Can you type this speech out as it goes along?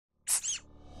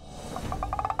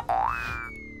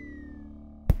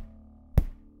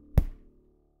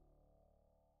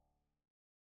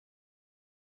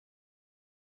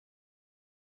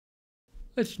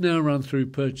Let's now run through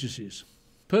purchases.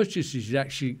 Purchases is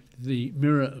actually the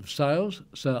mirror of sales,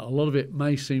 so a lot of it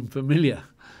may seem familiar.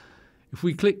 If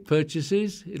we click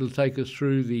purchases, it'll take us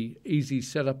through the easy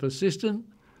setup assistant,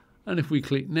 and if we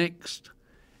click next,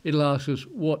 it'll ask us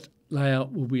what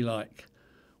layout will we like.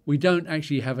 We don't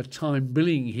actually have a time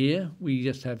billing here, we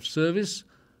just have service.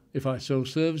 If I sell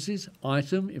services,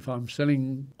 item, if I'm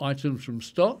selling items from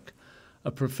stock.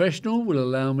 A professional will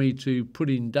allow me to put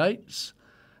in dates,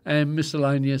 and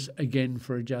miscellaneous again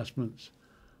for adjustments.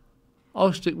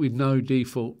 I'll stick with no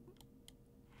default.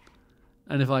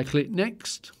 And if I click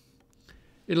next,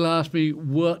 it'll ask me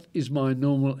what is my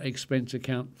normal expense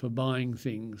account for buying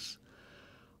things.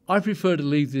 I prefer to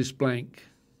leave this blank.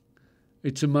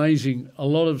 It's amazing, a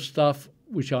lot of stuff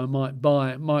which I might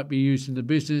buy might be used in the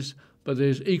business, but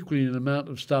there's equally an amount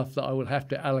of stuff that I will have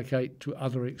to allocate to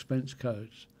other expense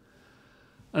codes.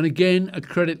 And again, a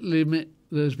credit limit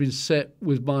that has been set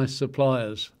with my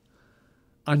suppliers.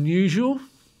 Unusual.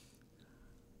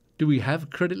 Do we have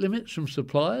credit limits from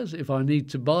suppliers? If I need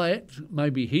to buy it,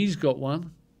 maybe he's got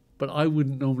one, but I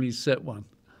wouldn't normally set one.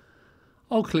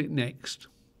 I'll click next.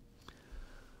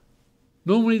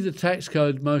 Normally the tax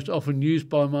code most often used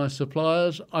by my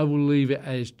suppliers, I will leave it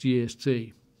as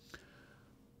GST.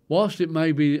 Whilst it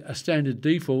may be a standard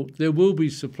default, there will be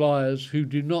suppliers who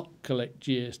do not collect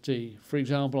GST. For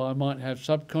example, I might have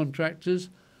subcontractors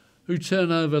who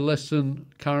turn over less than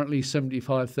currently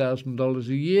 $75,000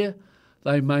 a year.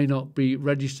 They may not be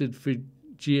registered for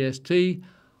GST.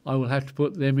 I will have to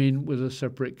put them in with a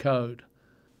separate code.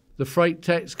 The freight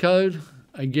tax code,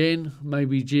 again, may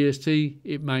be GST.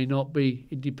 It may not be.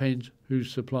 It depends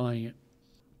who's supplying it.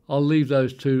 I'll leave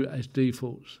those two as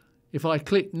defaults. If I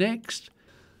click next,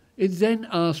 it then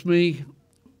asks me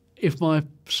if my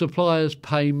suppliers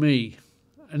pay me,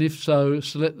 and if so,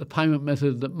 select the payment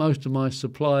method that most of my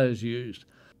suppliers used.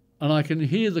 And I can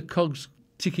hear the cogs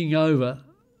ticking over,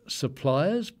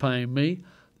 suppliers paying me.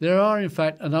 There are in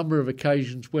fact a number of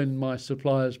occasions when my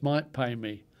suppliers might pay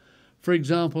me. For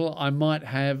example, I might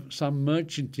have some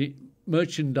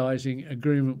merchandising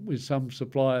agreement with some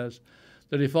suppliers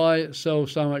that if I sell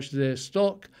so much of their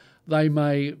stock, they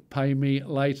may pay me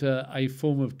later a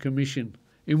form of commission,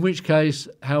 in which case,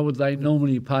 how would they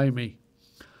normally pay me?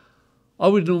 I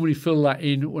would normally fill that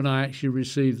in when I actually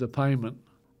receive the payment.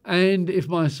 And if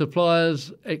my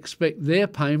suppliers expect their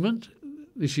payment,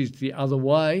 this is the other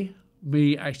way,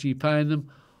 me actually paying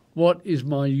them, what is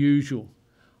my usual?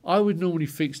 I would normally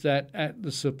fix that at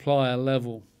the supplier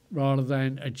level rather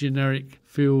than a generic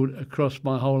field across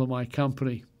my whole of my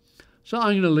company. So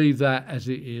I'm going to leave that as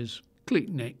it is. Click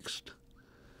next.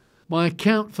 My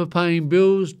account for paying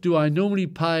bills, do I normally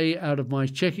pay out of my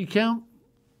check account,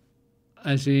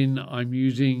 as in I'm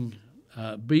using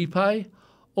BPay,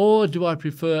 or do I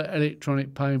prefer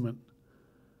electronic payment?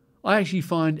 I actually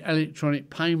find electronic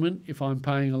payment, if I'm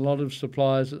paying a lot of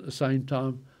suppliers at the same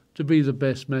time, to be the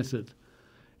best method.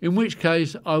 In which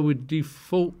case I would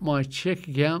default my check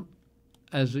account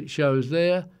as it shows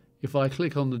there. If I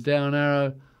click on the down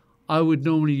arrow, I would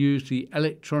normally use the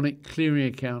electronic clearing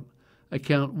account,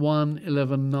 account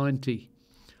 11190,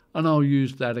 and I'll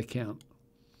use that account.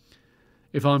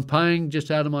 If I'm paying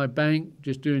just out of my bank,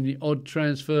 just doing the odd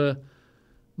transfer,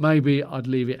 maybe I'd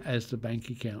leave it as the bank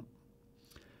account.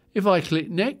 If I click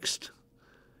next,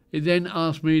 it then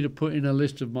asks me to put in a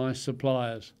list of my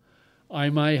suppliers. I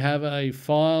may have a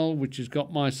file which has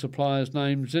got my suppliers'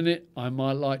 names in it. I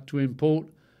might like to import.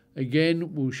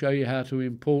 Again, we'll show you how to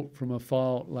import from a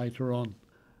file later on.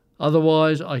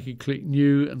 Otherwise, I could click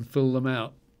New and fill them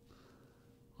out.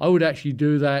 I would actually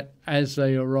do that as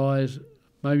they arise.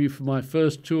 Maybe for my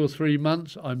first 2 or 3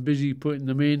 months, I'm busy putting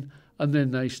them in, and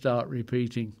then they start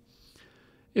repeating.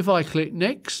 If I click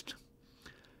Next,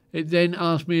 it then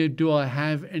asks me, do I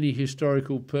have any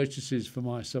historical purchases for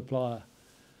my supplier?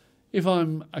 If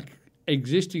I'm an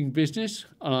existing business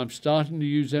and I'm starting to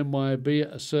use MYOB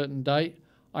at a certain date,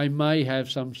 I may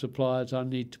have some suppliers I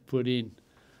need to put in.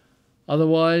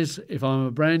 Otherwise, if I'm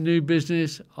a brand new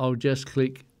business, I'll just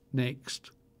click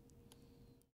Next.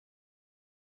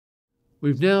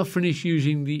 We've now finished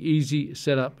using the Easy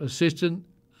Setup Assistant,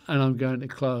 and I'm going to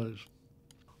close.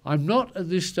 I'm not at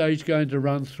this stage going to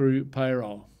run through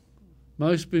payroll.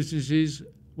 Most businesses,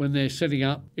 when they're setting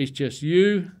up, it's just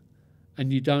you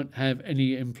and you don't have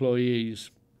any employees.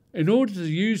 In order to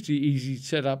use the Easy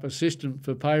Setup Assistant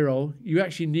for payroll, you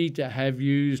actually need to have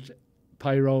used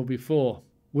payroll before.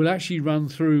 We'll actually run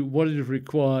through what is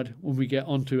required when we get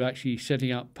onto actually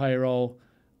setting up payroll,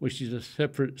 which is a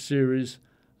separate series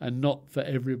and not for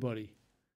everybody.